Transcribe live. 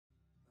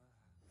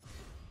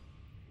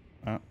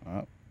As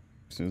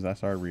soon as I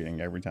start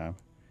reading every time.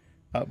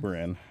 Up, we're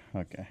in.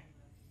 Okay.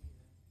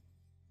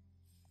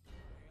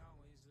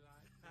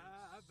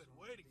 I've been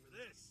waiting for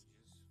this.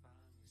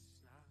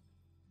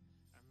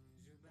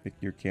 Pick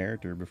your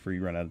character before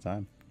you run out of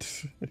time.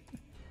 I've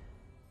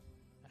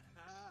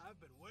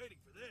been waiting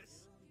for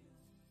this.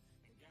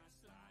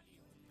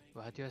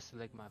 Well, how do I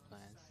select my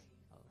plans?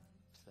 Oh,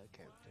 select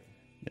character.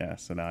 Yeah,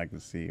 so now I can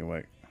see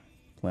what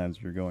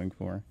plans you're going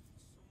for.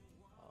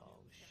 Oh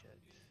shit.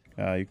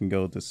 You can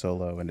go to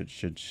solo and it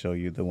should show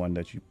you the one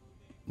that you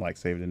like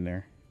saved in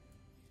there.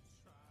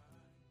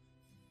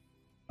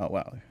 Oh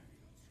wow.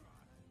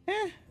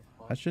 I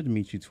What? should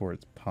meet you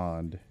towards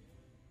pond.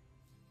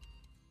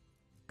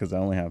 Because I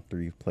only have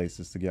 3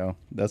 places to go.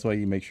 That's why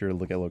you make sure to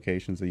look at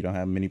locations so you don't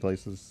have many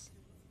places.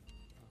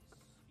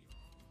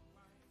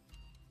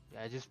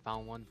 Yeah, I just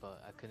found one,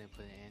 but I couldn't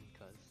put it in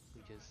because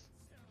we just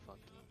fucking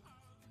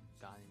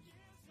got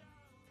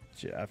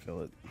it. Yeah, I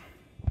feel it.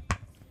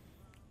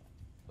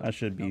 I But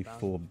should no be bounty.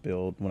 full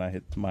build when I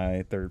hit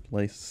my 3rd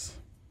place.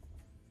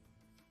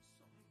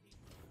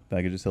 If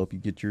I could just help you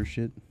get your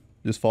shit.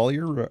 Just follow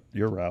your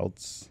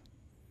routes.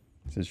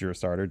 Since you're a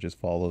starter, just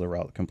follow the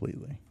route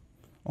completely.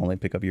 Only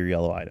pick up your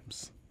yellow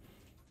items.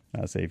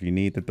 I say if you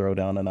need to throw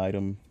down an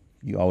item,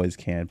 you always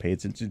can. Pay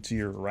attention to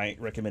your right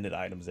recommended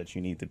items that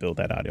you need to build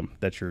that item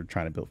that you're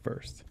trying to build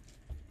first.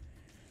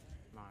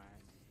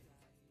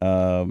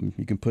 Alright.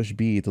 You can push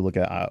B to look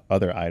at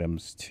other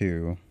items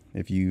too.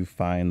 If you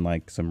find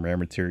like some rare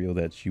material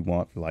that you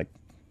want for like,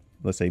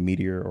 let's say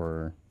meteor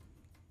or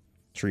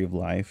tree of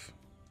life,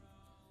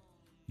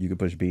 you can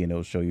push B and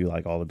it'll show you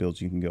like all the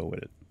builds you can go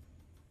with it.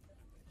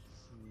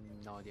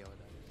 No idea what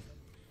that is.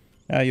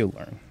 Yeah, you'll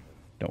learn.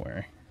 Don't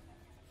worry.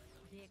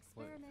 The What?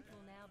 experiment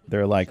will now be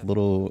They're like Check.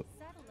 little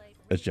satellite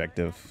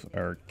objective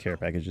or care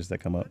packages that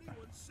come up.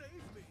 Anyone save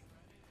me?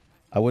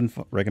 I wouldn't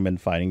recommend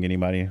fighting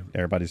anybody.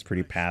 Everybody's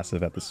pretty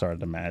passive at the start of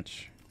the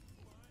match.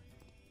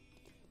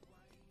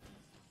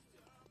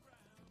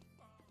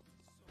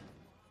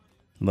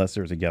 Unless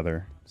they're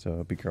together,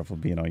 so be careful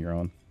being on your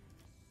own.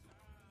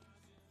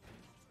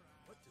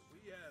 What do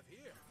we have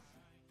here?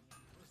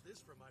 Was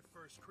this for my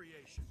first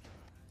creation?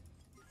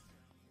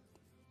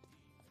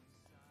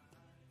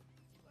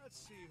 Let's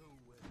see who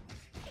wins.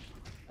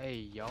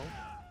 Hey, yo.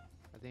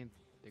 I think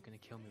they're gonna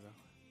kill me, bro.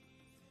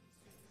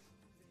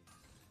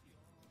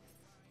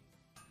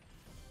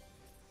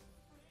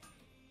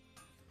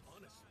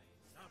 Honestly,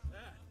 not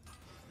bad.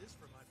 Was this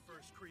for my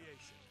first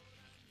creation?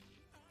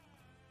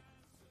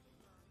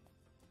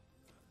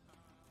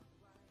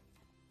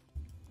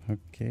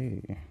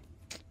 Okay.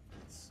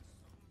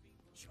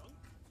 Chunk?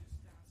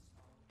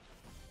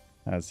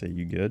 I'd say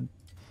you good.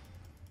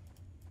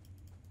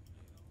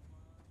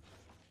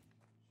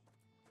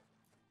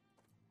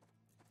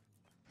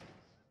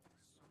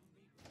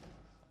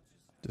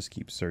 Just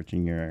keep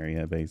searching your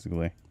area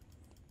basically.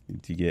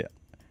 To get,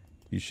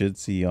 you should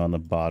see on the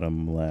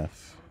bottom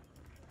left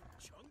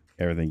Chunk?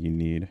 everything you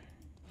need.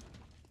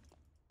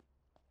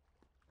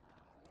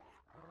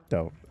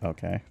 Dope.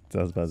 Okay. So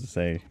I was about to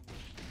say.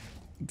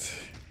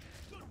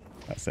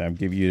 I say I'm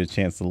giving you the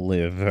chance to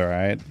live. All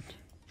right.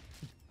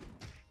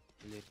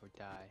 Live or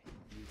die.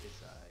 You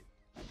decide.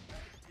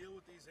 Deal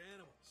with these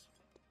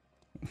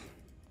animals.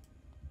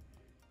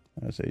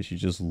 I say she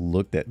just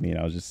looked at me, and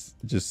I was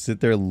just sit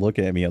there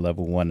looking at me at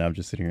level 1. And I'm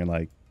just sitting here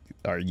like,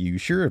 are you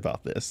sure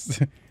about this? It's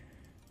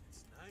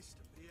nice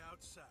to be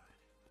outside.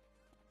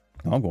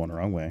 I'm going the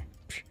wrong way.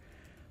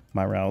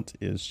 My route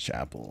is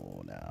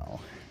chapel now.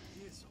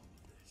 What is all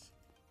this?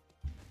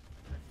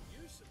 I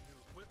could use some new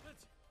equipment.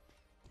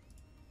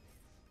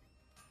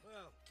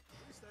 Well,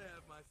 at least I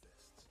have my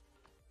fists.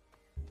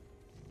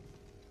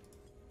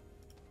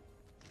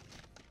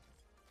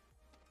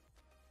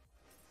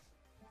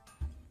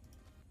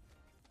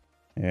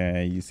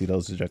 Yeah, you see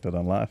those ejected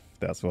on left?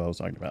 That's what I was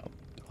talking about.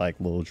 Like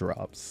little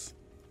drops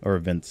or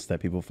events that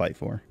people fight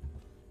for.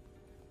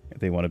 If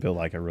they want to build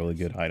like a really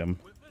good item.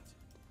 Equipment?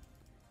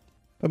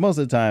 But most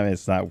of the time,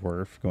 it's not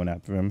worth going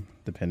after them,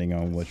 depending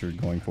on what you're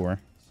going for.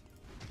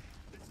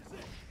 This is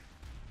it.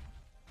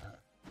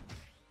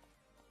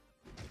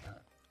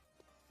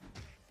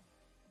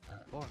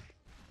 Or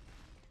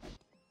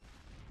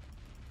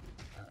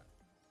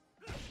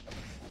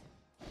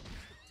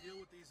Deal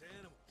with these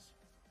animals.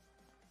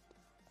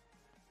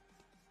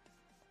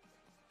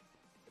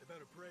 They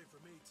better pray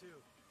for me too.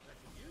 I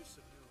could use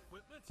some new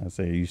equipment. I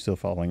say you still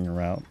following your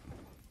route.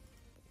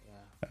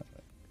 yeah.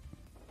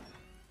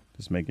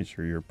 Just making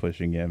sure you're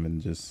pushing him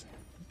and just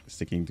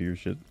sticking to your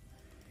shit.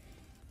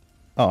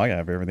 Oh, I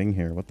have everything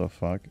here. What the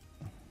fuck?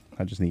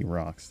 I just need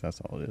rocks.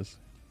 That's all it is.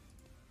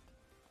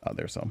 Oh,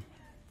 there's some.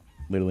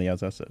 Literally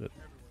as I said it.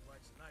 Everyone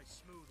likes a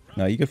nice smooth run.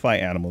 Now, you can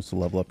fight animals to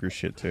level up your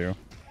shit too.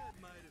 That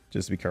might have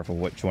Just be careful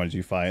which ones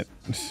you fight.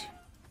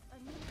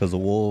 Because the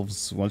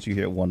wolves, once you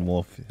hit one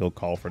wolf, he'll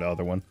call for the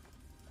other one.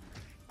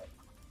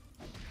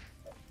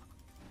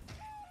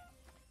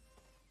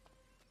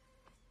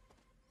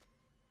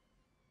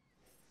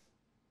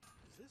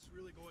 Is this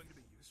really going to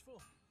be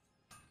useful?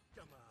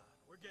 Come on,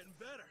 we're getting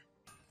better.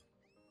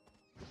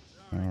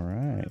 Sorry, All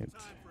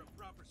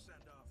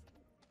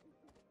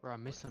off. Bro, I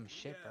missed some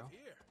shit, Yeah, bro. here.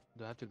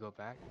 Do I have to go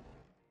back?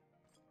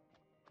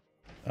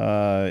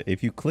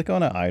 If you click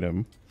on an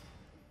item,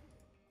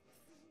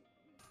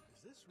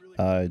 Is this really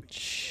it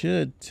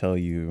should tell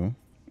you.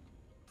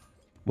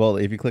 Well,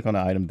 if you click on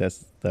an item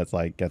that's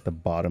like at the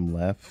bottom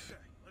left, Okay,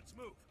 let's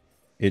move.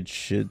 it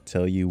should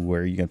tell you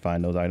where you can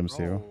find those items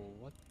Bro, too.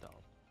 what the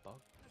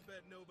fuck? I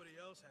bet nobody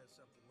else has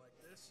something like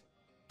this.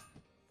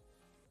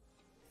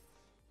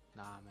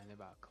 Nah, man, they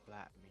about to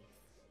clap me.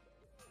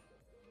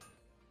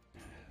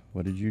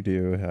 What did you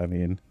do? I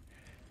mean,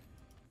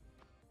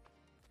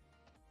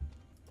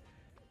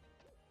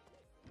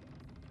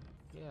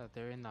 Yeah,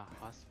 they're in the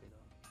hospital.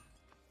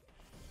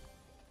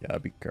 yeah,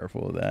 be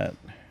careful of that.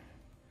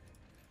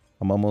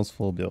 I'm almost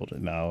full build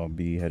now. I'll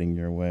be heading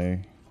your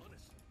way.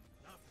 Honestly,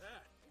 not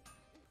bad.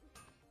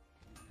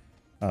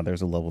 Oh,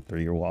 there's a level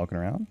 3 you're walking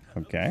around.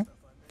 Okay,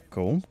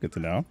 cool. Good to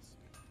know.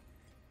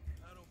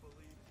 I don't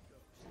believe in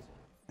ghosts.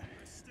 I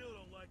still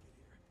don't like it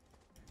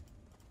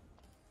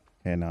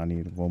here. And I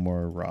need one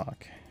more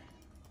rock.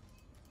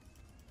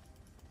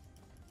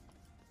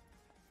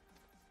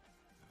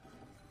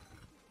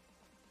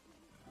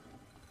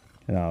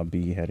 And I'll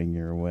be heading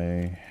your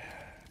way.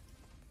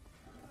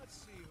 Let's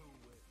see who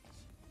wins.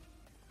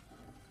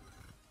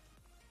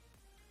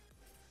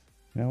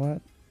 You know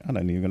what? I'm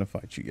not even gonna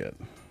fight you yet.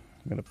 I'm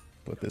gonna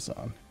put this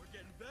on. We're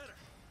getting better.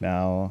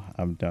 Now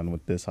I'm done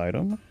with this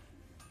item.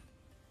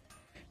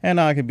 And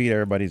now I can beat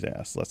everybody's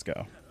ass. Let's go. That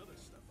other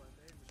stuff I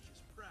made was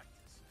just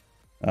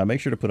practice. Make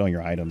sure to put on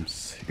your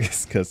items.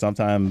 Because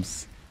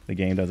sometimes the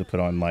game doesn't put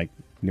on like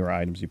newer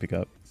items you pick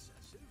up.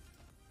 Excessive.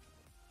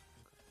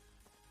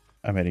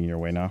 I'm heading your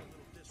way now. A little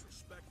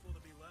disrespectful to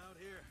be loud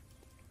here.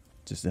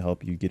 Just to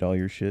help you get all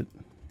your shit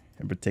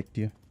and protect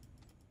you.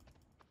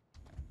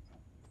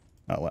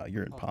 Oh wow,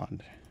 you're in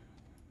pond.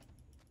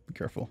 Be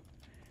careful.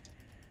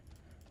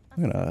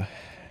 I'm gonna...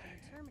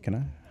 Can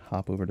I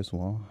hop over this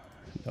wall?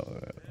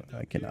 No,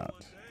 I cannot.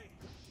 One day,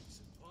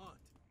 decent pond.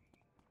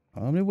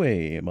 On my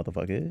way,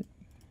 motherfucker.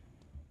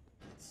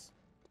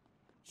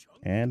 Chunk.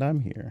 And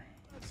I'm here.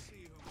 Let's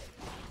see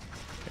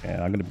who.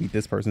 And I'm gonna beat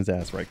this person's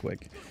ass right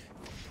quick.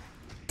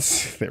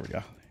 There we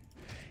go.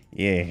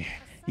 Yeah.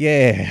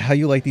 Yeah. How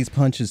you like these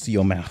punches to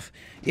your mouth?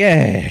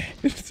 Yeah.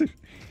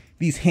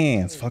 These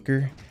hands,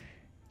 fucker.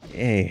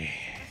 Yeah. Subject has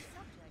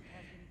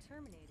been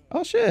terminated.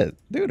 Oh shit.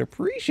 Dude,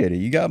 appreciate it.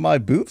 You got my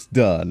boots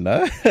done.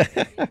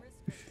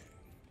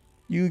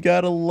 You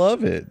gotta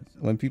love it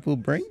when people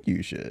bring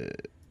you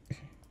shit.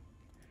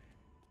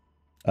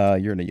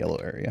 You're in the yellow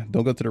area.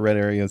 Don't go to the red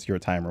areas. Your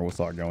timer will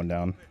start going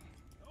down.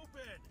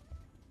 Open.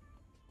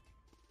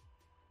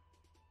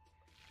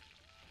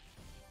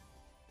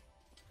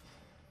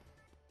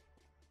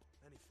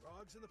 Any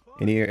frogs in the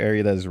pond? Any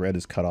area that is red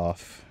is cut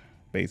off,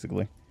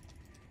 basically.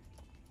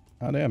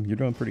 Oh damn, you're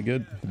doing pretty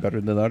good.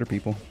 Better than other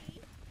people.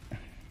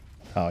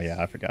 Oh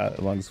yeah, I forgot. As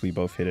long as we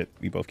both hit it,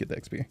 we both get the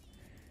XP.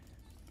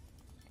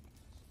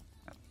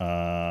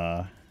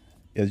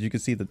 As you can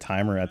see the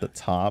timer at the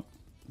top,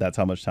 that's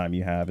how much time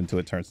you have until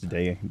it turns to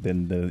day.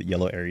 Then the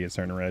yellow areas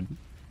turn red.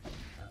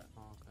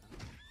 Oh,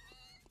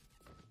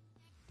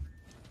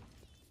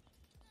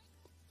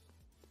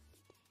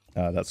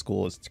 okay. That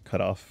school is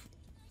cut off.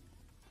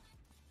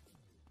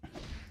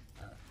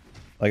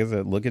 Like I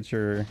said, look at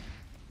your...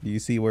 Do you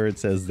see where it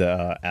says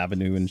the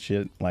avenue and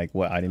shit? Like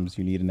what items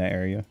you need in that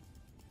area?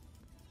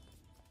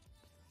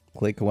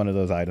 Click one of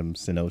those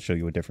items and it'll show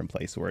you a different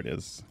place where it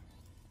is.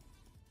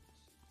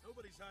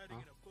 Nobody's hiding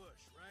in a bush,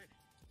 right?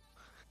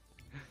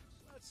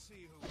 Let's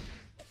see who.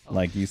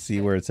 Like you see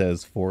where it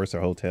says forest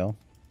or hotel?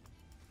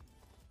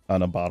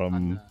 On the bottom...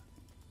 On the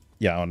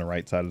Yeah, on the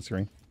right side of the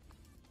screen.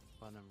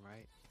 bottom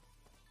right.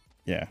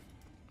 Yeah.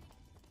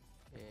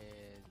 And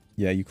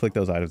Yeah, you click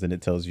those items and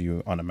it tells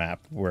you on a map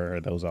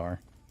where those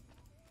are.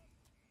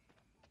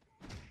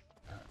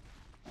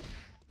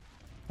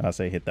 I'll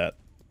say hit that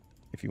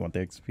if you want the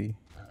XP.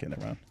 Okay,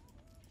 never mind.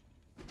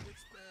 It's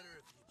better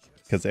if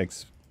you just.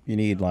 Because you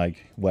need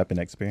like weapon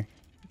XP.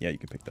 Yeah, you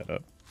can pick that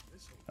up.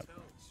 This hotel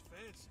is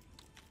fancy.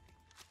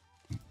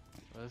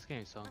 well, this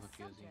game is so A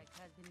confusing. subject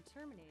has been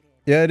terminated.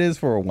 Yeah, it is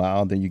for a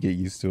while, then you get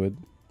used to it.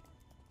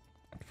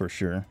 For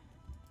sure.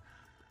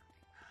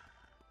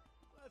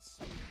 Let's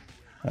see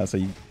who wins. So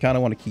you kind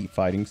of want to keep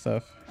fighting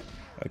stuff.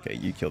 Okay,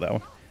 you kill that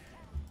one.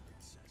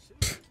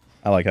 Excessive.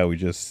 I like how we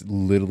just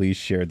literally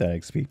shared that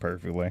XP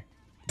perfectly.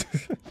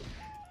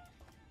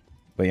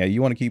 But yeah,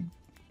 you want to keep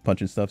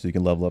punching stuff so you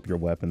can level up your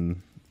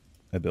weapon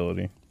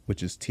ability,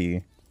 which is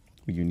T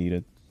when you need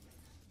it.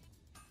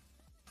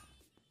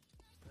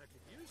 I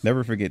could use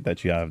Never forget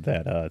that you have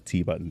that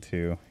T button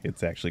too.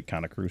 It's actually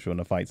kind of crucial in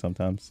a fight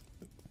sometimes,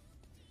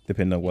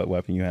 depending on what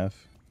weapon you have.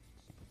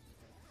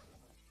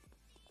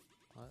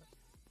 What?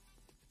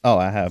 Oh,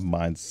 I have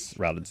mine's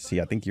routed to T.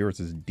 I think yours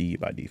is D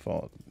by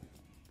default.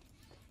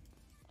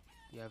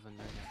 You haven't learned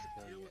that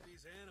skill deal yet. with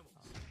these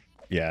animals.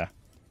 Yeah.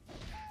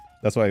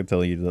 That's why I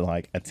tell you to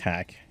like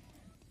attack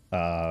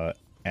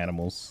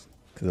animals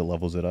because it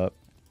levels it up.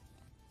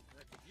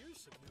 I could use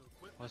some new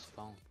equipment. What's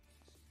phone?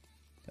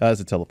 It's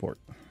a teleport.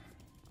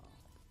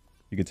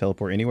 You can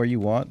teleport anywhere you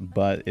want,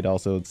 but it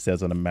also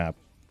says on the map,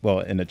 well,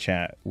 in the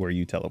chat, where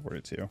you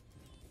teleported to.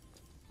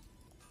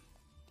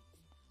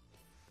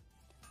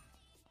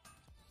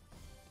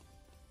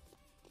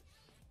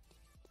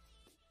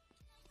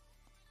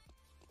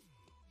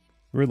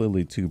 We're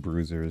literally two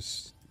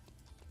bruisers.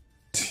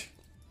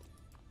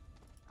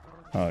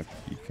 Oh,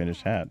 you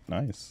finished hat.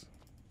 Nice.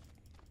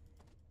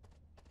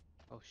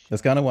 Oh shit.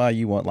 That's kind of why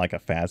you want like a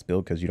fast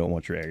build, because you don't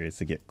want your areas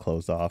to get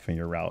closed off and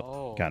your route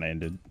Oh. kind of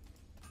ended.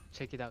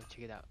 Check it out.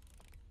 Check it out.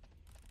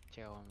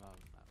 Check out what I'm about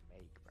to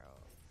make, bro.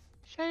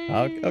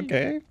 Shit.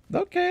 Okay,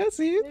 okay, I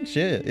see it.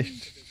 Shit.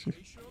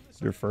 Information on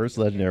this Your first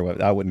legendary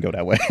weapon. I wouldn't go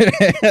that way.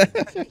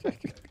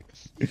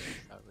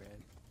 Not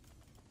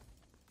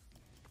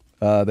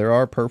red. There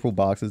are purple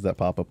boxes that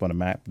pop up on a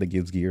map that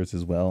gives gears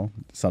as well.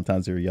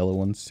 Sometimes there are yellow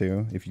ones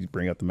too. If you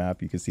bring up the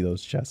map, you can see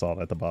those chests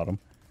all at the bottom.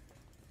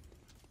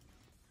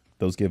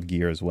 Those give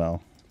gear as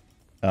well.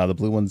 The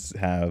blue ones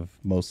have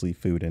mostly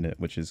food in it,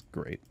 which is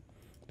great.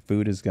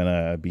 Food is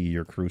gonna be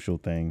your crucial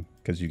thing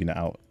because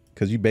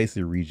you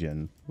basically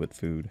regen with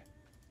food.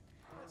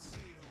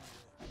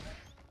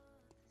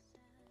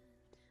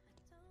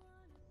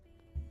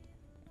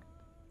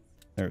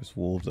 There's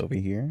wolves over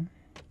here.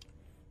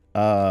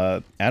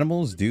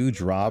 Animals do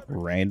drop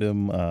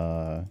random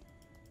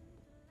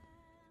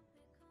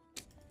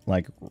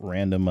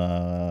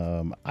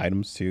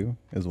items too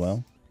as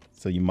well,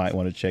 so you might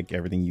want to check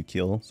everything you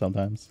kill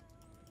sometimes.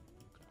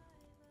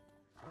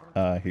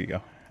 Here you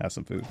go, have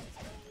some food.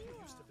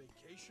 used to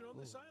vacation on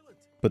this island.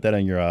 Put that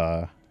in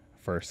your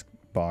first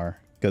bar,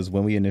 because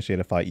when we initiate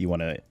a fight you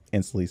want to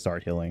instantly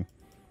start healing,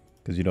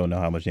 because you don't know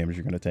how much damage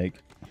you're going to take.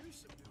 Use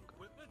some new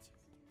equipment.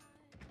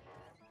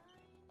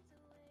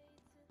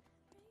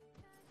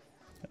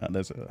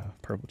 There's a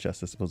purple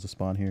chest that's supposed to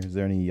spawn here. Is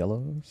there any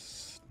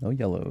yellows? No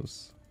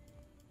yellows.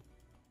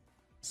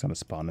 It's gonna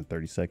spawn in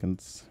 30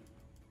 seconds.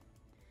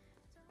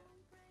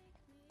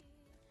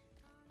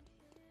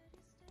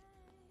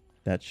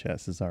 That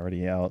chest is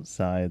already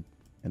outside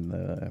in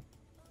the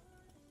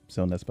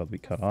zone that's about to be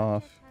cut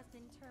off. Has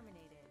been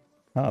terminated.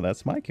 Oh,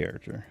 that's my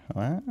character.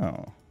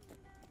 Wow.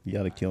 You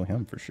gotta kill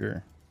him for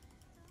sure.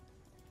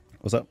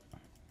 What's up?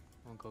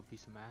 Wanna go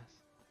beat some ass?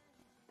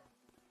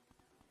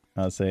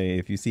 I'll say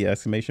if you see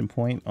exclamation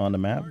point on the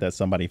map, that's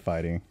somebody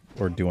fighting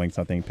or doing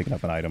something, picking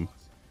up an item.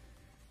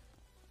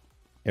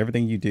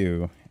 Everything you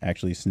do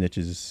actually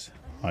snitches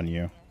on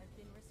you. Has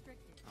been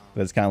restricted.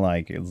 But it's kind of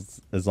like,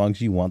 as long as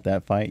you want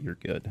that fight, you're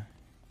good.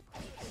 A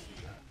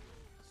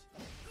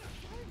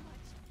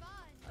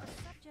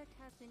subject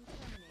has been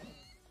terminated.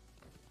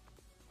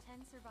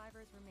 10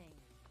 survivors remain.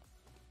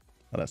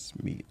 Oh, that's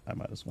meat. I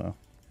might as well.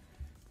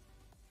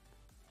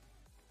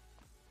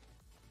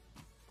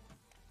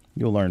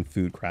 You'll learn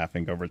food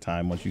crafting over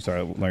time once you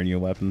start learning your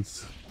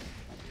weapons.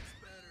 It's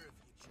better if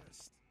you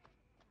just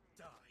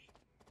die.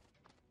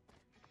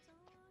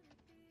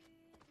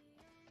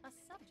 A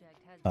subject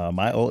has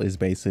My ult is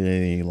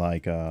basically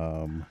like,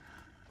 how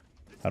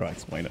do I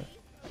explain it?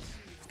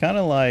 It's kind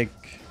of like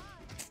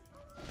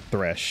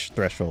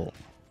Threshold.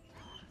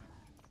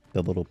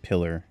 The little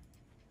pillar.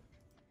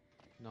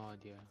 No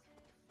idea.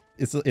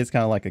 It's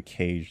kind of like a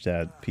cage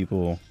that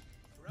people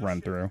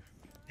run through.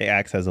 It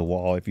acts as a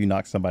wall. If you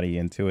knock somebody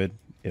into it,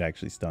 it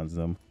actually stuns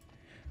them.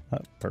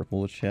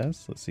 Purple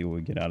chest. Let's see what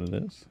we get out of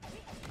this.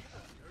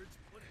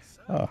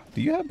 Oh,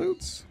 do you have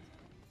boots?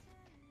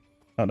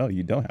 Oh no,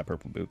 you don't have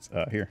purple boots.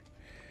 Here.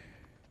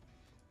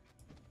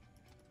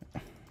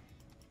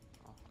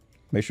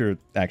 Make sure to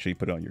actually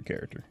put it on your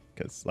character,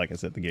 because like I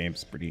said, the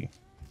game's pretty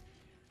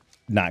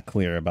not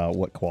clear about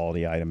what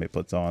quality item it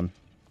puts on.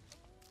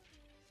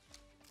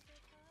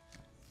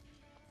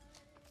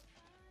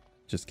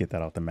 Just get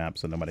that off the map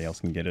so nobody else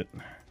can get it.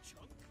 It's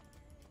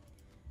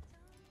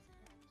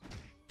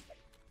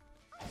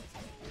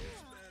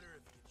better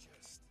if you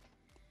just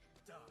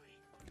die.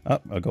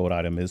 Oh, a gold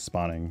item is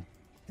spawning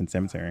in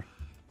cemetery.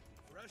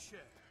 Fresh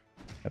air.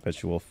 I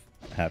bet you will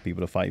have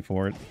people to fight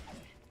for it.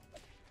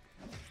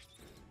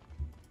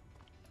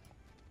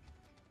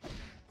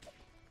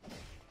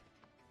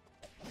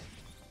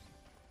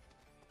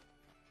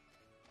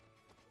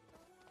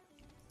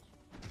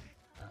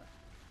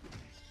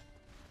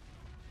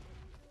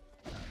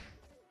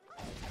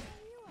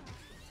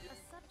 a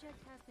subject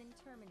has been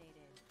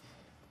terminated.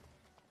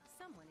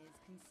 Someone is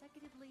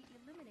consecutively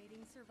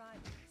eliminating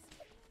survivors.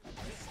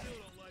 Still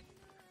don't like it.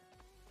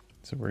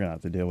 So we're gonna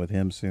have to deal with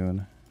him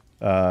soon.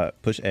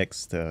 Push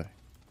X to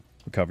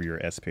recover your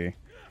SP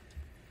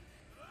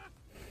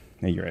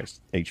and your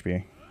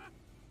HP.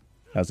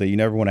 I say you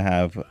never want to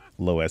have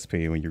low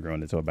SP when you're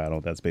going into a battle.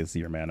 That's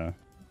basically your mana.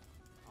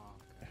 Oh,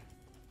 okay.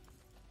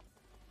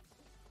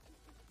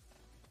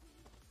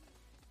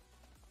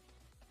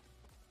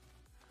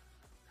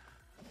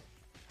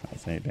 I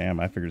say, damn,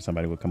 I figured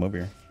somebody would come over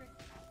here.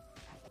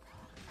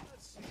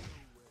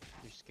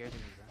 You're scared of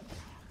me,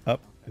 bro.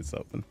 Up, it's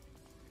open.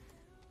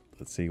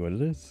 Let's see what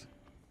it is.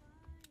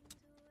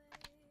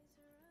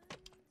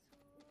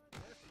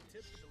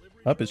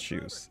 Up his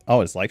shoes.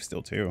 Oh, his life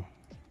steal too.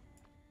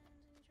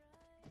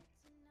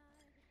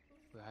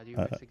 Wait, how How do you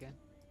miss again?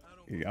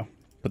 Here you go.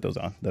 Put those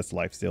on. That's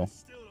life steal.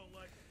 Still don't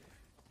like it.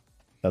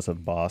 That's a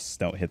boss.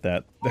 Don't hit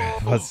that.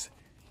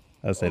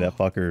 I'd say that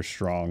fucker is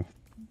strong.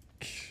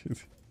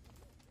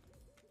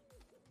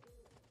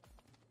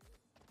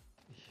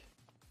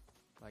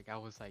 Like I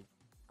was like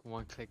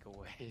one click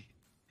away.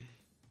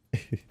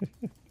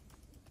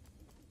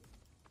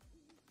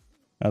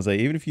 I was like,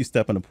 even if you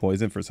step on a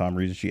poison for some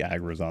reason, she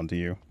aggro's onto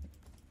you.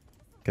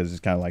 Because it's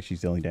kind of like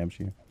she's dealing damage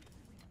to you.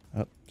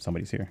 Oh,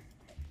 somebody's here.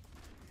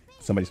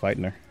 Somebody's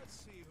fighting her. Let's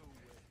see who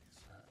wins.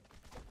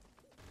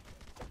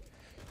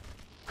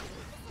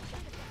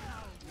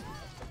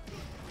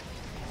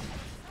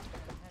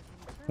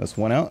 That's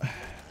one out.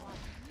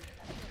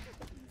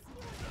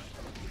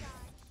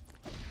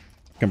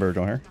 Converge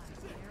on her.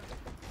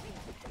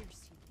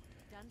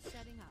 Done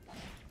setting up.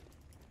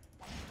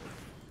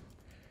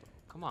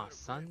 Come on,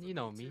 son. You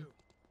know me.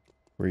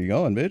 Where you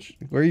going, bitch?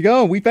 Where you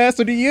going? We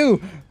faster than you.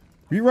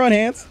 You run,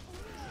 Hans.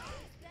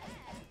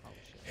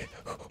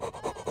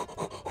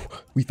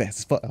 We fast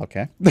as fuck.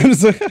 Okay. I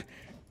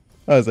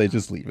was like,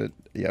 just leave it.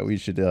 Yeah, we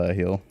should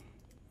heal.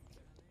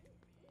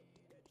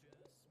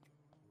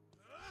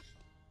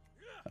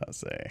 I'll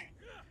say,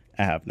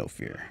 I have no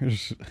fear.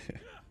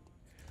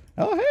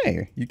 Oh,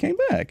 hey, you came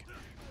back.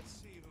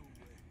 Let's see who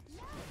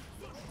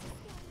wins.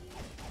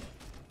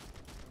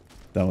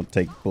 Don't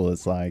take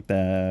bullets like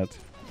that.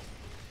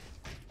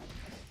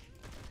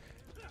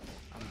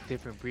 I'm a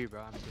different breed,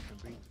 bro. I'm a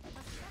different breed.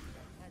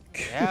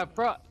 Yeah,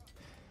 bro.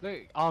 Look,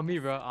 on me,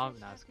 bro. I'm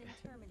not scared.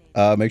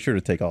 Terminated. Make sure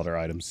to take all their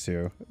items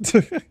too.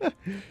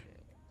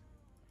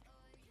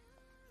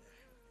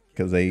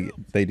 Because they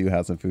do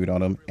have some food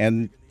on them,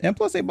 and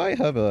plus they might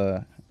have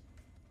a.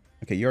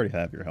 Okay, you already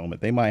have your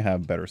helmet. They might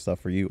have better stuff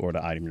for you or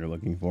the item you're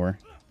looking for.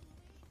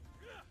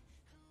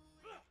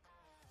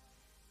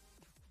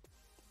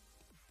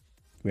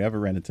 We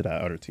haven't ran into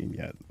that other team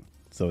yet,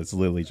 so it's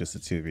literally just a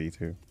 2v2.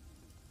 Sorry,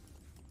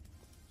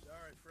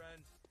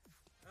 friend.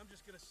 I'm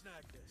just gonna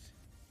snack this.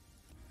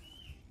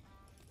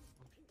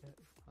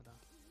 Hold on.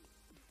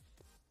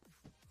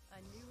 A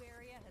new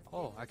area has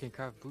Oh, been I can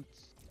craft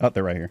boots. Oh,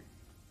 they're right here.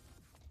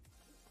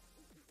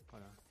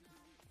 Hold on.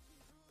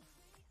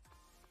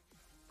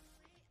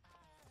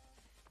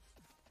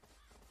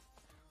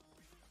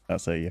 I'll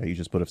say, yeah, you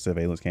just put a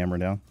surveillance camera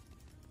down.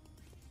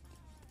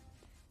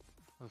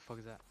 What the fuck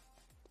is that?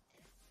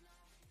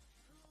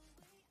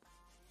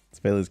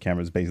 Surveillance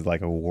camera is basically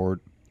like a ward.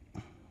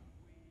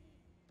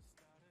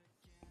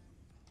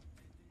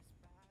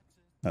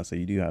 I'll say,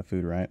 you do have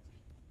food, right?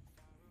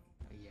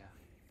 Yeah.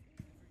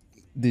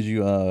 Did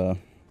you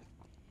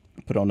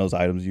put on those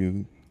items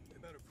you They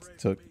better pray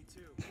took? for me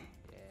too.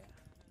 Yeah.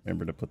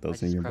 Remember to put I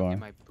those in just your crafted bar.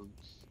 my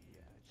boots.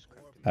 Yeah, I just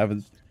crafted I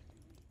haven't.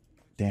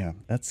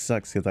 Damn, that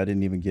sucks because I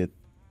didn't even get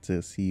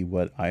to see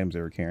what items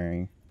they were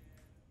carrying.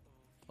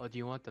 Oh, do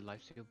you want the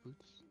lifesteal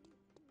boots?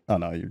 Oh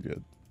no, you're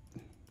good.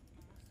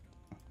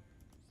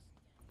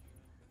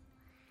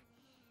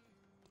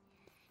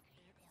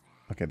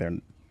 Okay,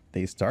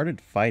 they started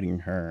fighting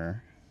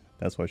her.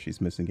 That's why she's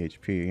missing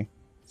HP.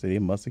 So they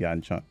must have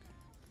gotten chunk.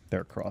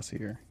 They're across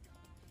here.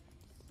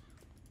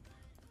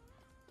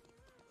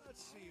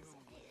 Let's see who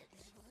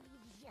wins.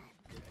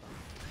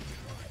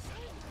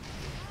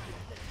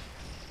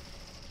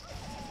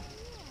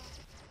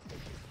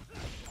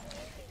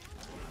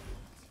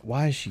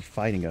 Why is she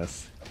fighting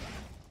us?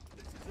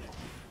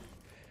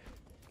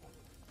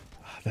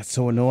 That's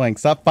so annoying.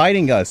 Stop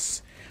fighting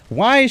us.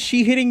 Why is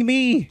she hitting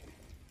me?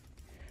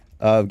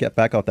 Get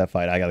back off that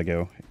fight. I gotta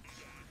go.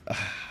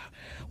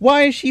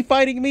 Why is she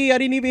fighting me? I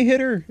didn't even hit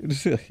her.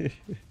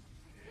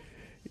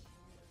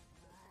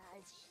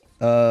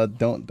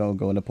 Don't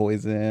go into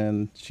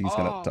poison. She's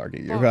gonna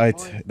target you, fuck, right?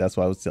 boy. That's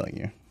what I was telling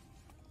you.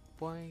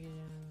 Boing.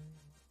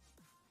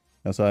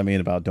 That's what I mean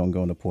about don't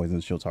go into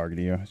poison. She'll target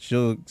you.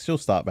 She'll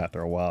stop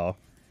after a while.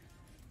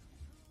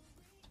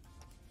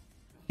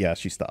 Yeah,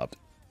 she stopped.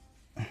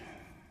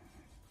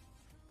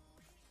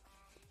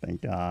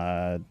 Thank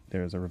God.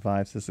 There's a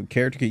revive system.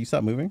 Character, can you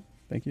stop moving?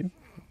 Thank you.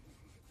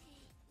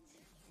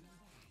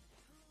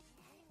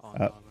 Oh no,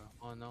 bro.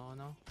 Oh no, oh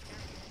no.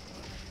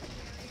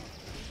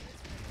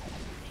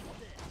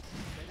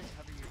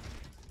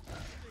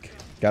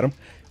 Got him.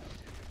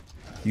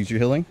 Use your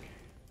healing.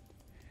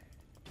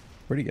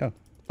 Where'd he go?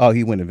 Oh,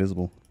 he went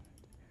invisible.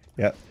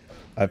 Yeah,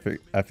 I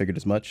figured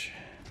as much.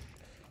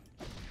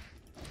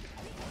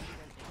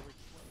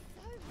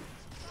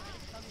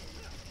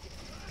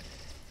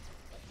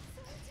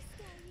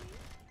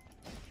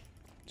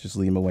 Just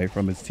leave him away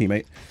from his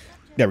teammate.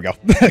 There we go.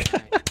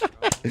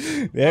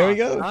 There we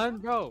go. Son,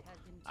 bro.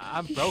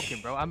 I'm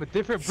broken, bro. I'm a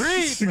different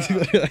breed, bro.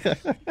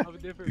 I'm a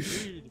different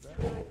breed, bro.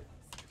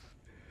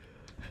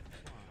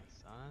 Come on,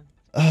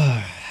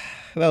 son.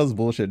 That was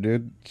bullshit,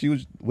 dude.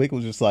 Wick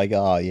was just like,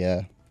 oh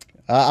yeah,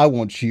 I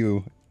want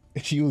you.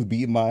 She was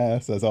beating my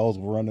ass as I was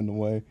running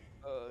away.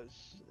 Oh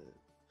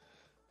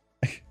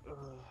shit.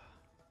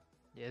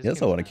 Yeah, it's Yes, I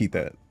gonna want to be keep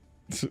nice,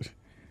 that.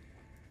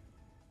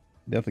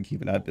 Definitely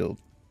keeping that build.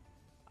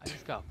 I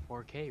just got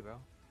 4K, bro.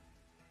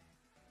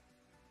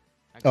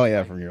 I Oh got yeah,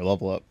 like- from your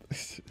level up.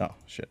 Oh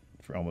shit,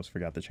 almost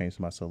forgot to change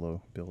my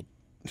solo build.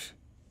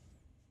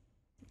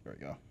 There we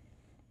go.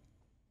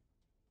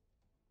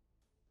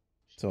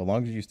 So as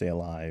long as you stay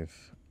alive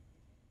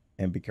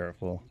and be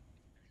careful,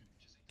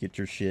 get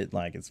your shit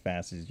like as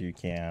fast as you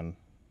can.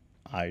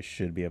 I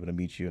should be able to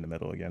meet you in the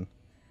middle again.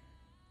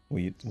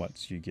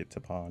 Once you get to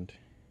pond.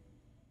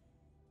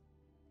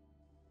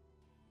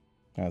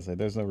 I say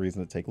there's no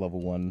reason to take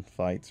level 1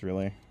 fights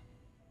really,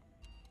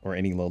 or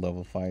any low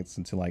level fights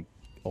until like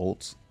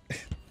ults.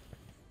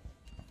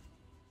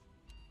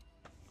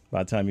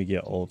 By the time you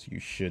get ult, you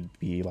should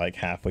be like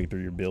halfway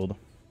through your build.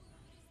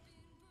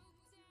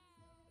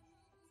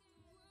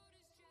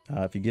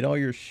 If you get all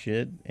your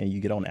shit and you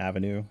get on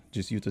Avenue,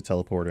 just use the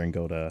teleporter and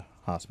go to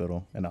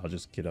hospital, and I'll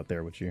just get up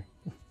there with you.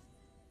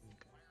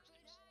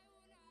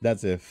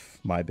 That's if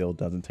my build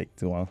doesn't take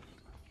too long.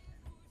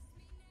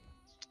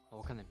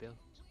 What kind of build?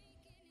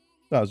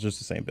 That was just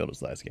the same build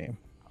as last game.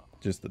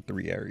 Just the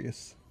 3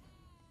 areas.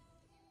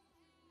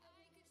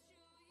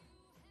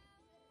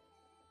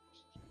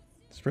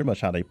 It's pretty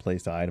much how they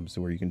place the items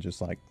to where you can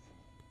just like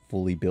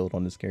fully build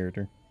on this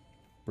character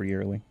pretty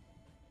early.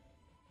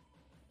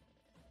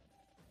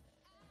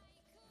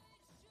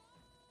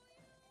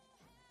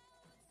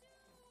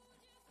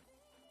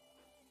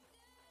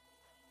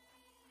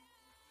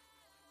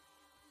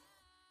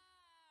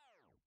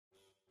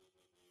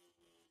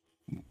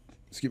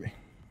 Excuse me.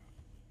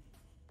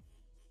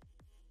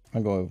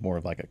 I'm going with more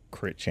of like a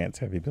crit chance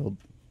heavy build.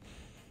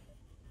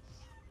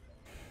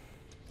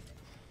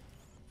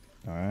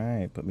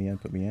 Alright, put me in,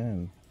 put me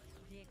in.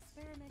 The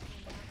experiment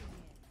will now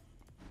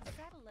begin.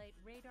 Satellite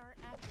radar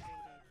activated.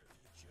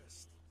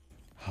 Just,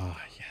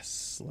 Ah,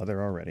 yes.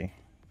 Leather already.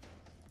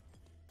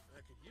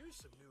 I could use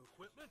some new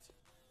equipment.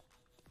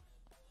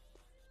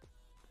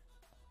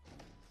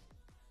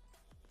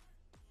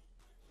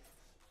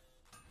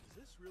 Is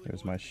this really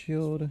There's going my to be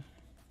shield.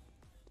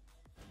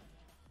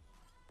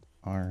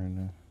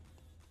 Arn.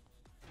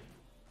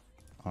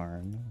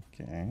 Arn,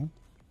 okay.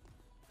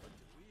 What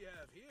do we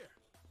have here?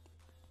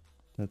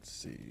 Let's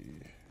see.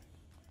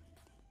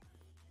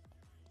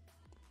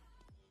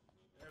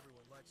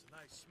 Everyone likes a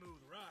nice smooth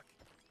rock.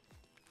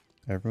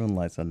 Everyone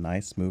likes a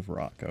nice smooth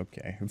rock.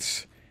 Okay. Hold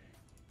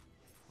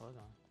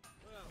on.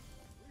 Well,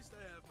 at least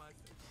I have my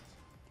fixes.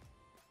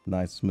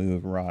 Nice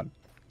smooth rock.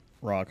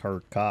 Rock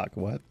hard cock.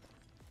 What?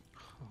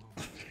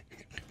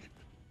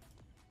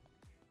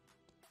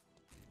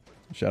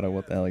 Shadow,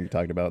 what the hell are you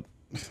talking about?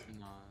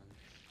 No.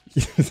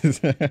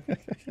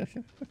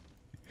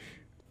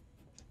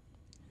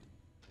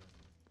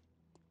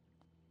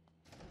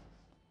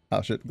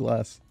 Oh shit,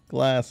 glass.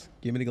 Glass.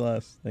 Give me the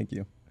glass. Thank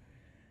you. Is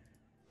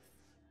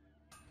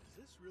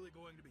this really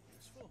going to be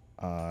useful?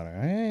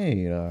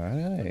 Alright, Let's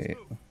alright.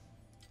 move.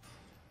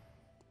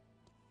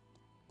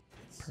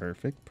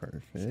 Perfect,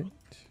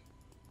 perfect.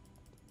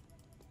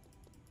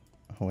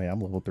 Oh wait,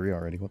 I'm level 3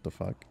 already. What the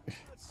fuck?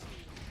 Let's see.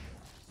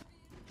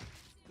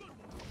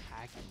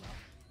 Hacking,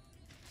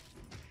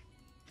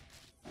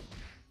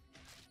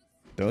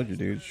 Told you,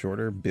 dude.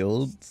 Shorter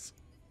builds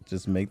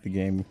just make the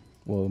game,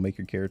 well, make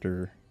your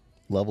character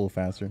level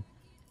faster. At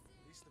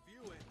least the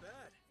view ain't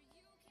bad.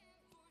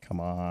 Come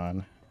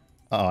on.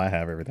 Oh, I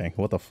have everything.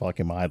 What the fuck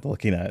am I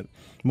looking at?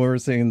 We're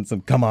saying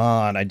some, come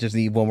on, I just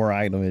need one more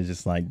item. It's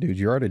just like, dude,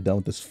 you're already done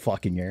with this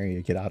fucking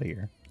area. Get out of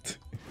here.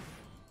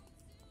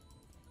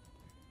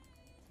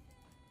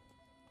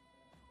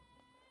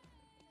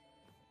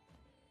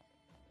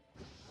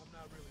 I'm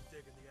not really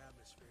digging the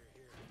atmosphere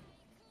here.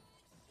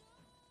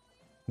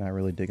 Not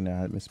really digging the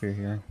atmosphere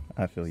here.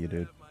 I feel you, Still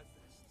dude. have my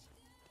fists.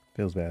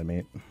 Feels bad,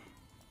 mate.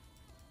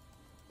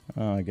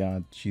 Oh my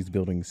god, she's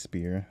building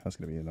spear. That's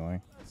gonna be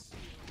annoying. Let's see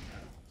what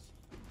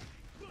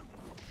happens.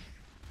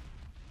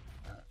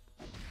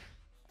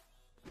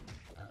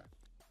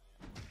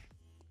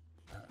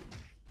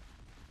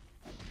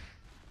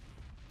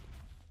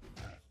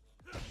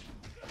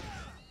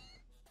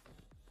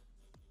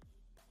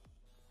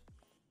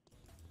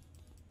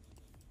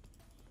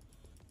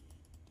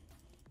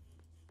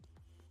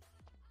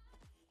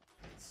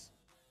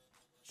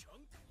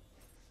 Chunk?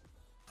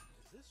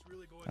 Is this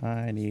really going to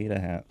I need a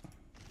hat.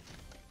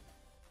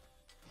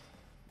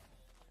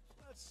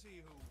 Let's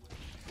see who wins.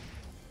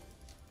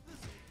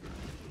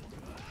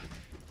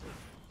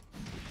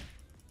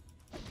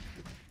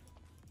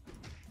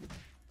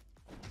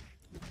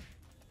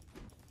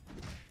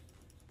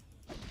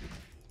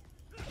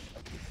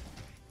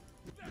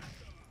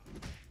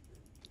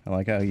 I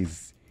like how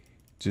he's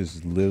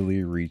just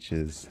literally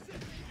reaches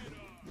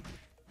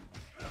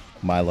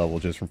my level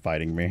just from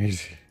fighting me. A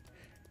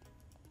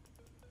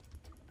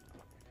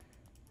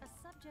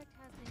subject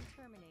has been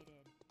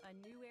terminated. A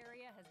new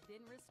area has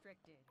been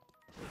restricted.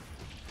 A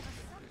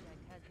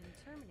subject has been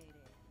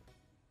terminated.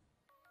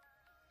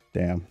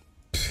 Damn.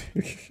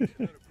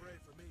 Gotta pray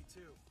for me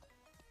too.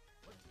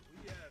 What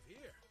do we have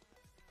here?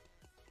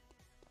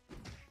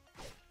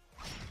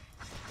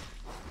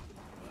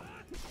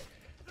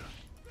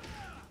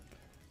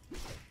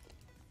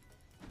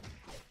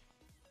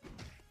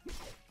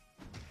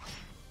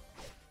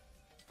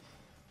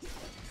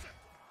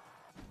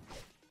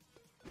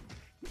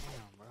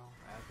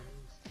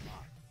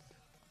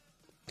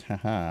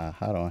 Haha,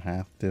 I don't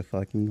have to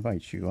fucking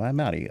fight you. I'm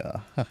out of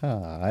here.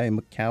 Haha, I'm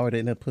a coward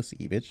and a pussy,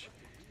 bitch.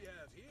 We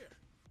have here.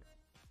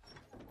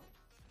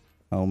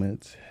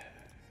 Helmet.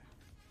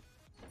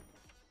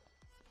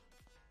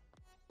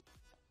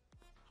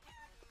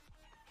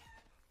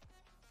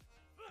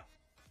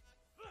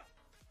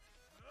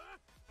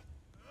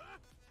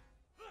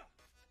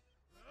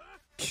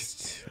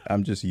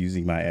 I'm just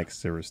using my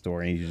X to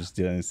restore, and he's just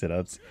doing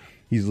sit-ups.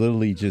 He's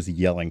literally just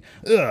yelling,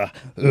 ugh,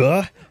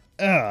 ugh,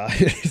 ugh.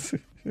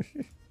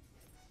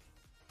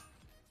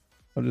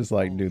 I'm just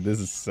like, dude, this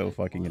is so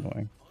fucking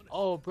annoying.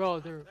 Oh, bro,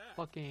 they're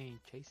fucking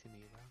chasing me,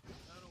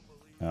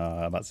 bro.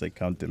 I'm about to say,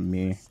 come to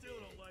me. Still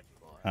don't like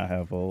it. I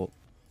have ult.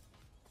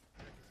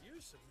 I could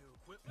use some new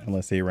equipment.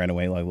 Unless they ran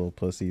away like little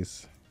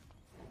pussies.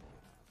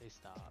 They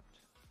stopped.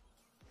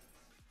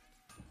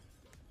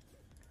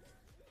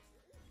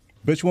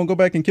 Bitch, you won't go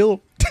back and kill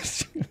him.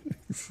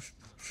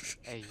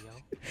 Hey,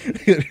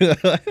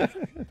 yo.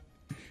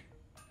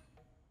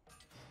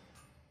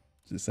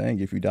 Just saying,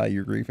 if you die,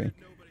 you're grieving.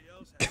 Nobody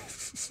else has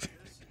this.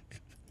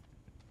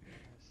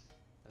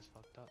 That's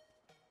fucked up.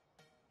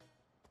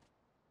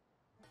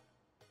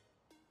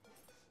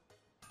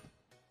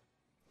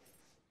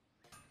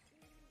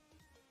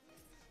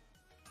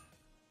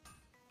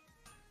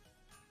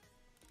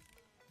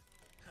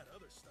 That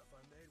other stuff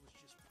I made was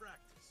just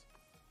practice.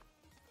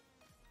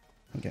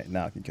 Okay,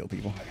 now I can kill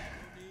people.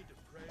 You need to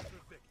pray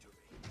for victory.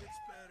 It's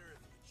better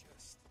if you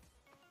just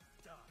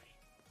die.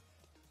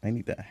 I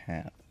need that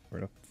hat.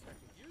 Where the I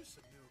could use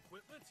some new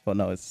equipment. well,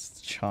 no,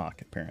 it's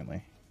chalk,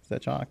 apparently. Is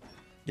that chalk?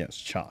 Yeah, it's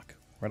chalk.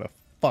 Where the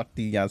fuck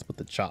do you guys put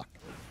the chalk?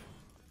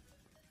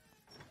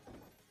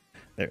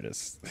 There it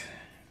is.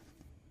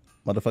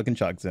 Motherfucking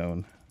chalk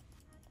zone.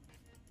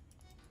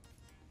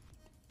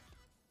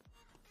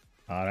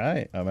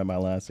 Alright, I'm at my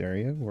last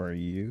area. Where are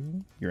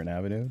you? You're in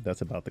Avenue.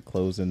 That's about to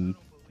close in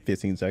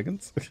 15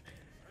 seconds.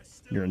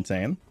 You're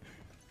insane.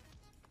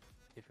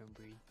 Different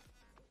breed.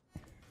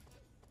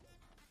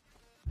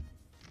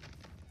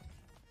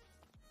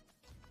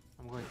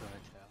 I'm going to a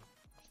hotel.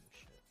 Some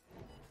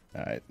shit.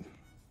 Alright.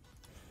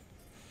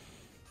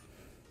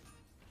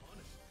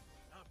 Honestly,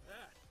 not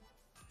bad.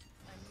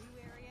 A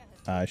new area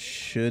has I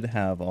should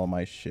have all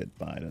my shit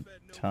by the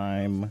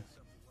time Something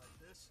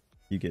like this.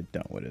 you get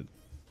done with it.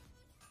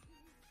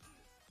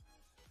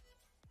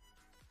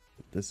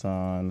 Put this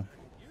on.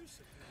 Use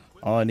some new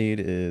equipment. All I need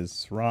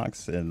is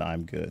rocks and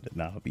I'm good.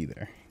 And I'll be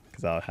there.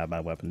 Because I'll have my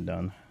weapon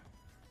done.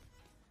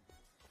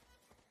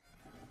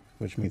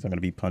 Which means I'm going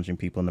to be punching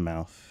people in the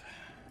mouth.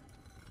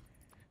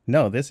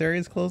 No, this area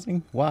is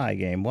closing? Why,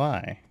 game?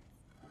 Why?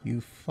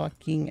 You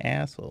fucking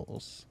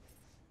assholes.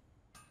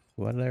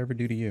 What did I ever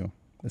do to you?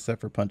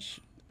 Except for punch,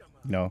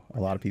 you know, a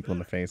lot of people in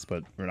the face,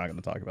 but we're not going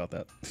to talk about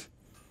that.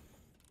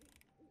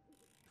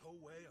 No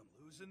way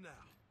I'm losing now.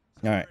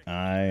 Alright,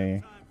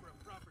 Time for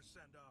a proper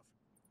send-off.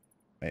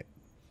 Wait.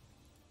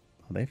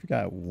 Oh, they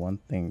forgot one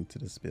thing to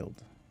this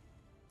build.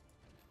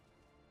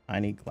 I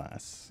need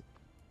glass.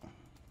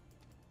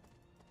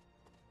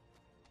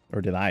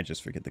 Or did I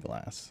just forget the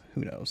glass?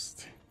 Who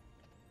knows?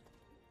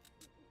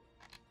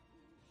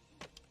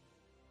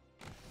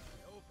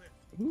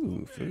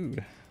 Ooh,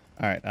 food.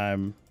 Alright,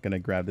 I'm gonna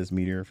grab this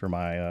meteor for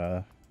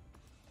my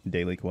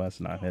daily quest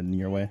and I'm heading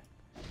your way.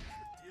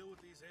 Deal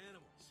with these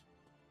animals.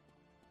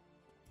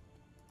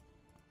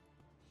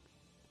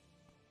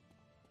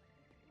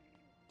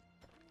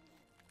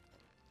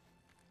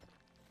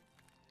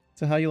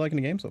 So how you liking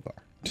the game so far?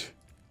 a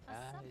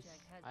Ah, subject it's-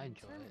 has I been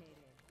enjoy it. terminated.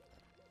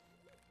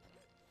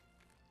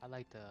 I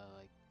like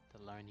the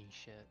learning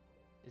shit.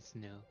 It's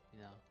new, you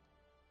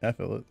know. I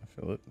feel it. I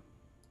feel it.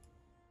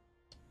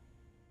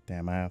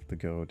 Damn, I have to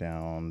go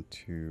down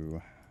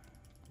to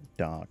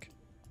dock.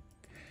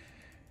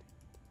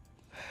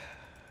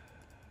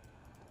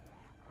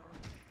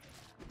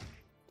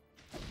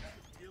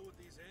 Deal with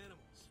these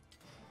animals.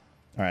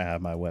 Alright, I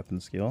have my weapon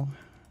skill.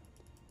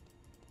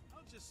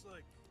 I'll just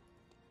like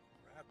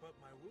wrap up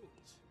my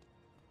wounds.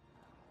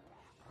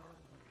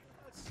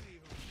 Let's see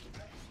who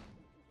next.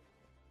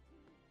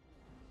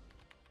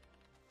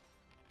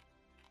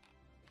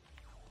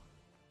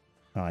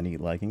 Oh, I need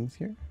leggings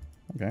here?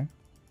 Okay.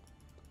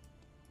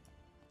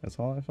 That's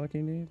all I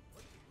fucking need?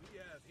 What do we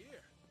have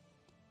here?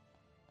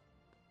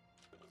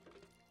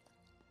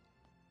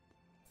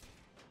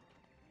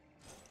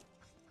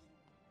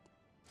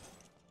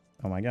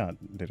 Oh my god,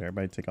 did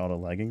everybody take all the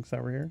leggings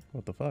that were here?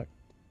 What the fuck?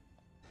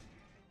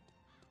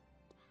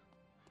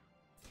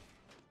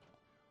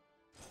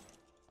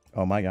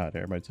 Oh my god,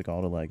 everybody took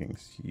all the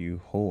leggings. You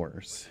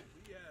whores.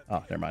 We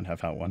have Oh, never mind, I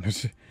found one.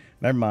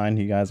 Never mind,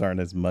 you guys aren't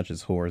as much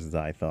as whores as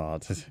I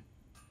thought. bet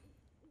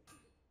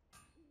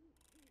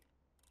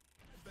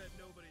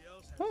nobody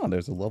else has. Oh,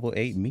 there's a level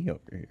 8 me over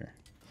here.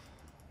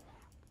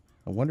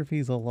 I wonder if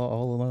he's all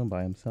alone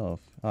by himself.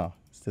 Oh,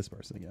 it's this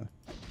person again.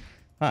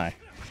 Hi.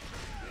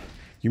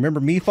 You remember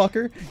me,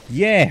 fucker?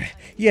 Yeah,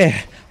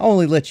 yeah. I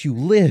only let you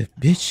live,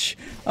 bitch.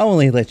 I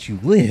only let you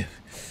live.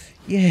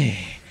 Yeah.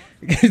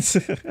 Hey,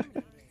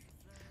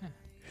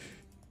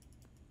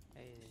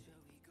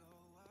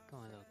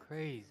 going a little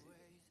crazy.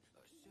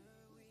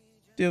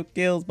 2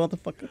 kills,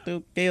 motherfucker.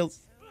 2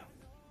 kills.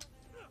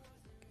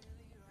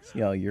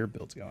 See how your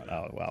build's going.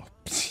 Oh, wow.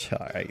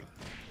 Alright.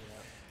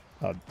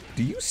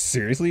 Do you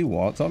seriously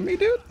want some of me,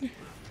 dude?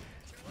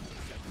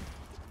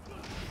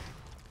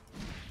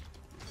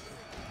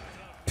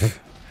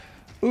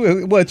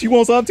 Ooh, what, you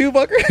want some too,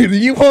 fucker?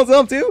 You want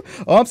some too?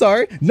 Oh, I'm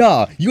sorry.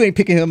 Nah, you ain't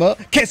picking him up.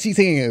 Catch these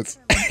hands.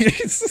 A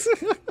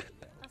subject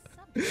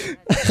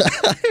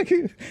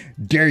has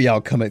Dare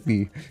y'all come at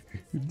me.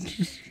 eliminating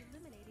He's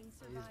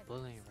survivors.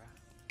 bullying,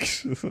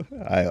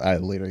 bro. I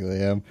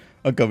literally am.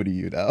 I'm coming to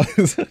you now. I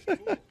don't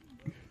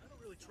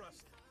really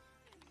trust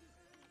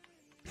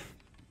him.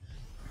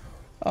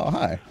 Oh,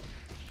 hi.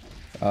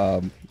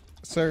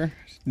 Sir?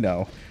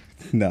 No.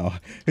 No.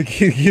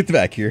 Get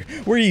back here.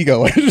 Where are you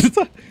going?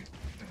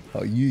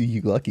 Oh,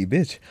 you lucky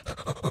bitch.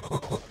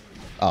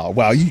 Oh,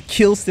 wow. You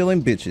kill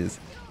stealing bitches.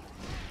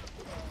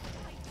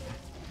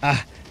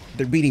 Ah,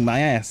 they're beating my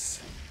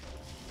ass.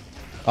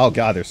 Oh,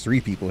 God. There's 3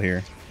 people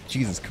here.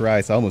 Jesus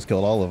Christ. I almost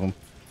killed all of them.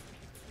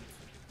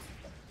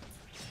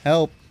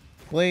 Help.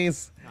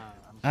 Please.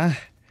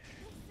 Ah.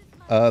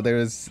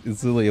 There's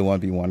literally a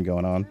 1v1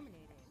 going on. Terminated.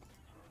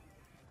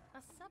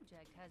 A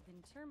subject has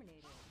been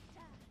terminated.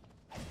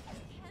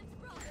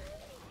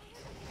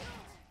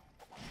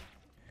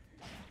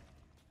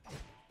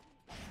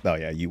 Oh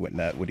yeah, you win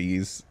that with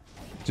ease.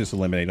 Just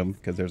eliminate them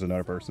because there's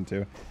another person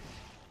too.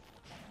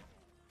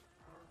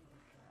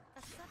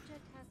 A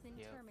subject has been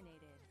Yep.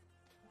 terminated.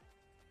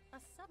 A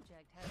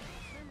subject has been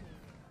terminated.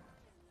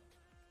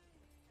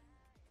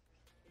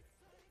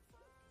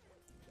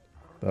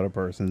 The other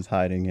person's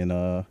hiding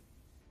in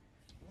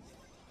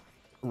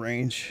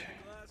range.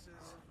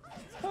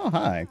 Oh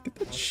hi, get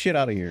that shit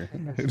out of here.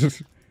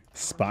 Just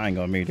spying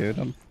on me, dude.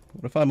 What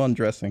if I'm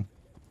undressing?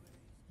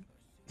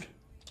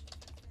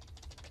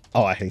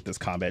 Oh, I hate this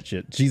combat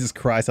shit. Jesus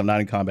Christ, I'm not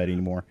in combat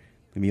anymore.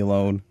 Leave me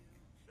alone.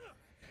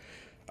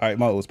 Alright,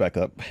 my ult's back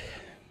up.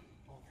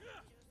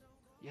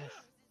 Yes.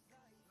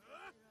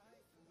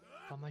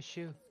 Got my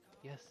shoe.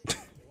 Yes.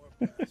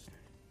 Sorry,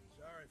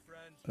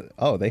 friend.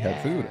 Oh, they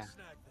had food. Yeah.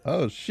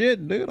 Oh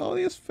shit, dude, all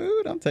this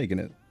food. I'm taking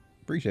it.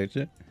 Appreciate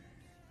you. A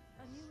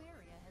new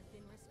area has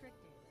been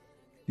restricted.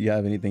 Do you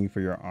have anything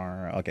for your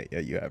armor? Okay, yeah,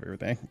 you have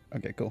everything.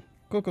 Okay, cool.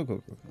 Cool.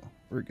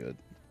 We're good.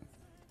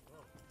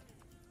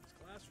 This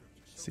classroom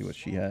just See what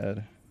she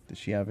had. Did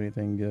she have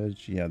anything good?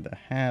 She had the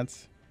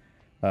hats.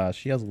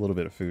 She has a little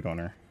bit of food on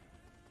her.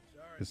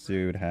 This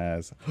dude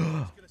has...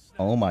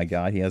 Oh my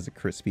god, he has a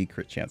crispy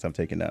crit chance. I'm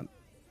taking that.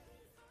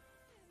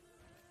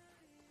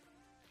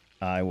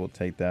 I will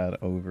take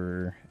that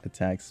over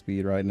attack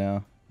speed right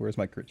now. Where's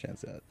my crit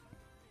chance at?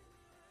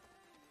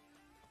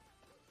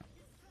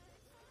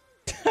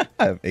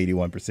 I have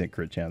 81%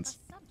 crit A chance.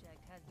 subject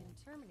has been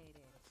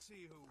terminated.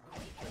 see who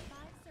 5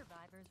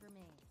 survivors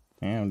remain.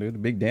 Damn, dude, the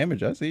big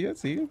damage. I see you.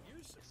 Sir.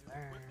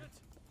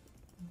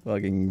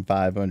 Fucking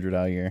 500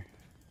 out here.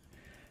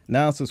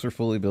 Now, since we're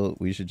fully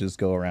built, we should just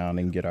go around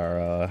and get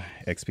our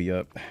XP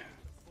up.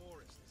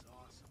 forest is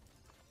awesome.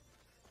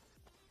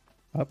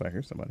 Oh, I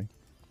hear somebody.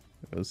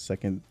 Those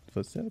second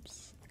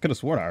footsteps. I could have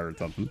sworn I heard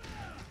something.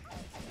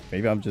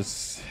 Maybe I'm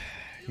just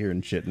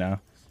hearing shit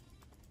now.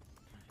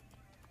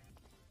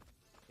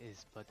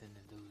 Is but an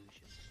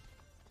illusion.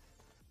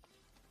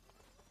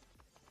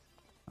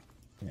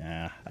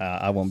 Yeah,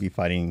 I won't be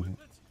fighting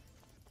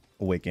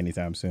Wick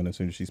anytime soon. As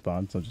soon as she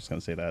spawns, I'm just gonna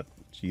say that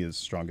she is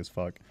strong as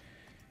fuck.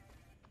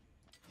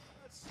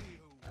 Let's see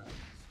who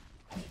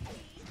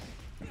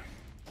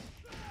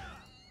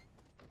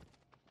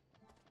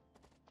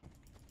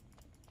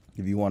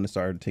If you want to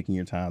start taking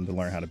your time to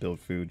learn how to build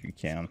food, you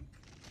can.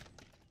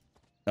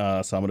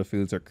 Some of the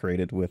foods are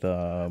created with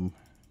nobody's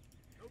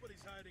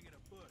hiding in a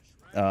bush,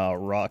 right?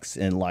 rocks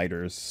and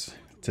lighters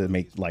to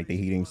make like the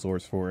heating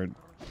source for it.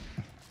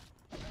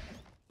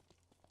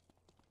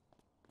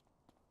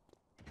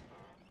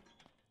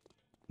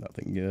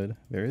 Nothing good.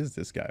 There is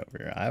this guy over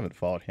here. I haven't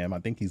fought him. I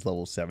think he's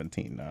level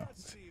 17 now.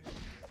 Let's see who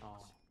Oh.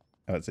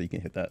 Oh, so you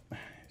can hit that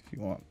if you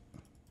want.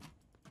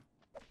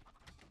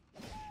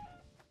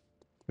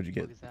 What'd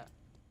you What get? is that?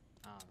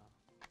 I don't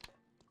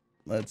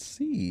know. Let's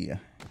see.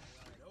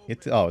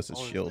 It's oh, it's a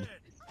Oh, shield.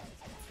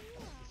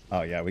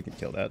 Oh yeah, we can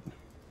kill that.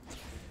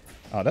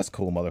 Oh, that's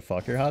cool,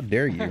 motherfucker. How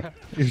dare you?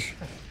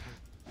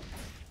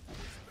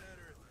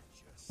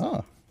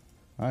 Oh,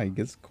 he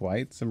gets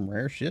quite some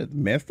rare shit.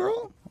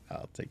 Mithril?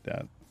 I'll take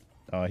that.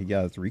 Oh, he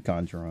got his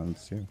recon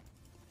drones too.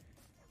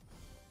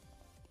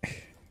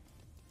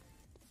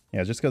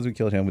 Yeah, just because we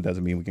killed him, it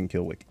doesn't mean we can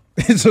kill Wick.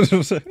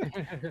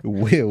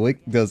 Wick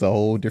does a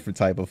whole different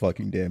type of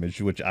fucking damage,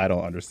 which I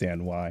don't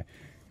understand why.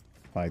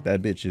 Like,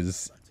 that bitch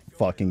is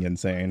fucking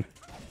insane.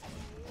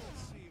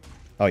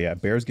 Oh yeah,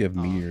 bears give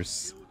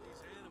meteors.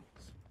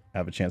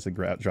 Have a chance of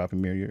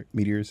dropping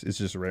meteors. It's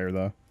just rare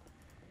though.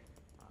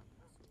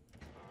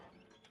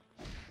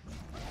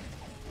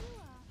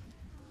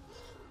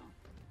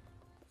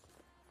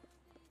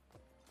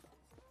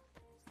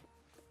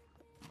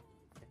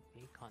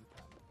 Be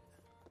contact.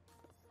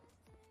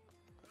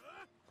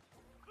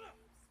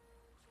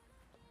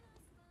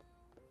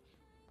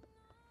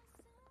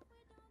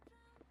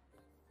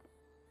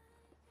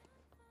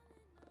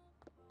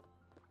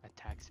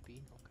 Wick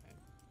speed. Okay.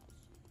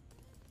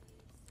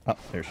 Oh,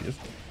 there she is.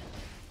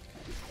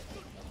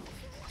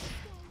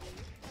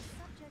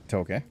 It's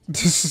okay.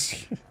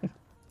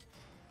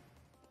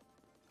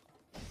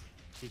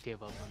 She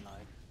gave up on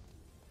life.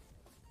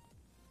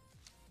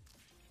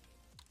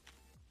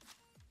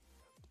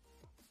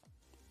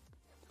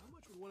 How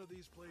much would one of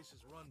these places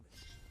run me?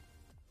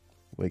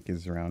 Wick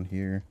is around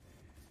here.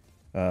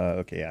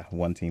 Okay, yeah,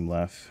 one team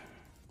left.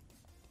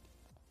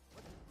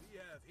 What do we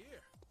have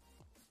here?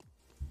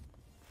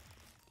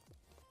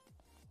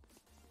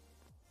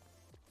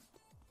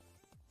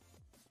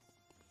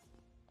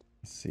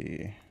 Let's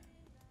see.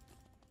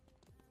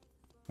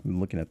 I'm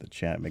looking at the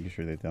chat, making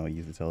sure they don't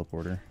use the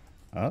teleporter.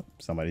 Oh,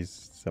 somebody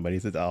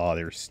said, oh,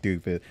 they're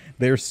stupid.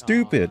 They're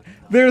stupid.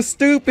 They're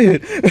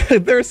stupid.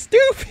 They're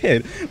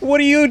stupid. What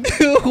are you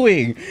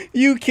doing?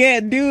 You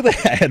can't do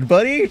that,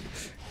 buddy.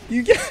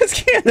 You guys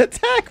can't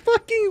attack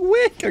fucking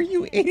Wick. Are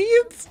you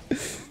idiots?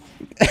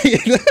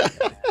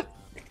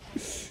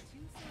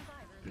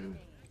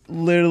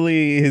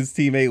 Literally, his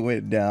teammate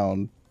went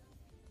down.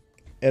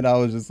 And I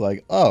was just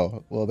like,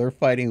 oh, well, they're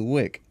fighting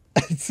Wick.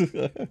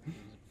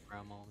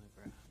 Proud moment,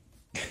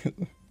 bro.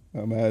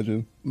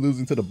 Imagine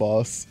losing to the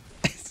boss.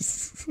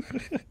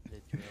 Literally.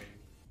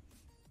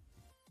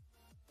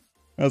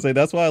 I was like,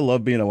 that's why I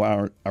love being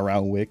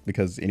around Wick,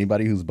 because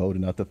anybody who's bold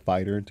enough to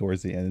fight her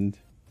towards the end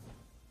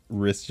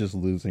risks just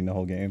losing the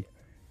whole game.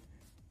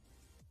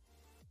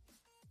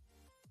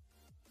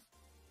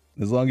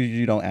 As long as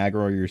you don't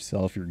aggro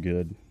yourself, you're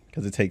good,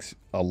 because it takes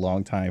a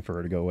long time for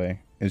her to go away.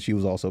 And she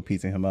was also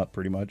piecing him up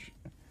pretty much.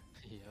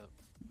 Yep.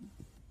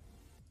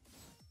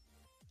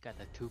 Got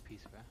that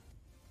 2-piece,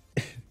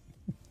 bro.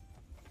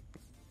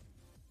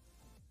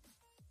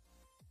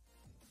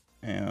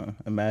 Yeah,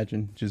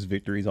 imagine just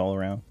victories all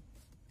around.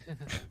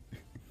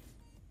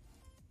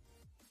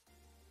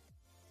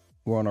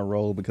 We're on a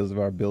roll because of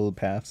our build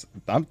paths.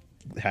 I'm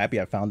happy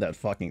I found that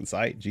fucking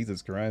site.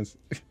 Jesus Christ.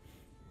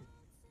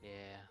 Yeah.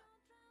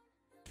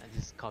 I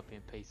just copy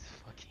and paste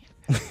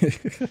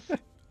fucking.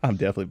 I'm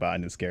definitely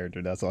buying this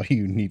character. That's all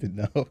you need to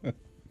know.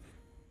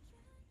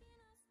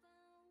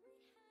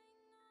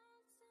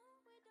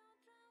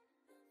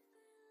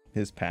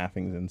 His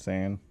pathing's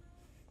insane.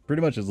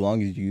 Pretty much as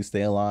long as you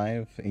stay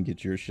alive and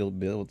get your shield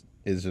built,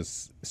 it's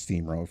just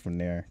steamroll from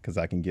there, because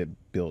I can get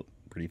built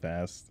pretty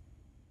fast.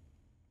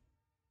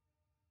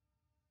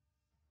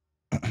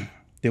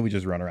 Then we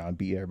just run around and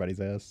beat everybody's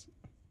ass.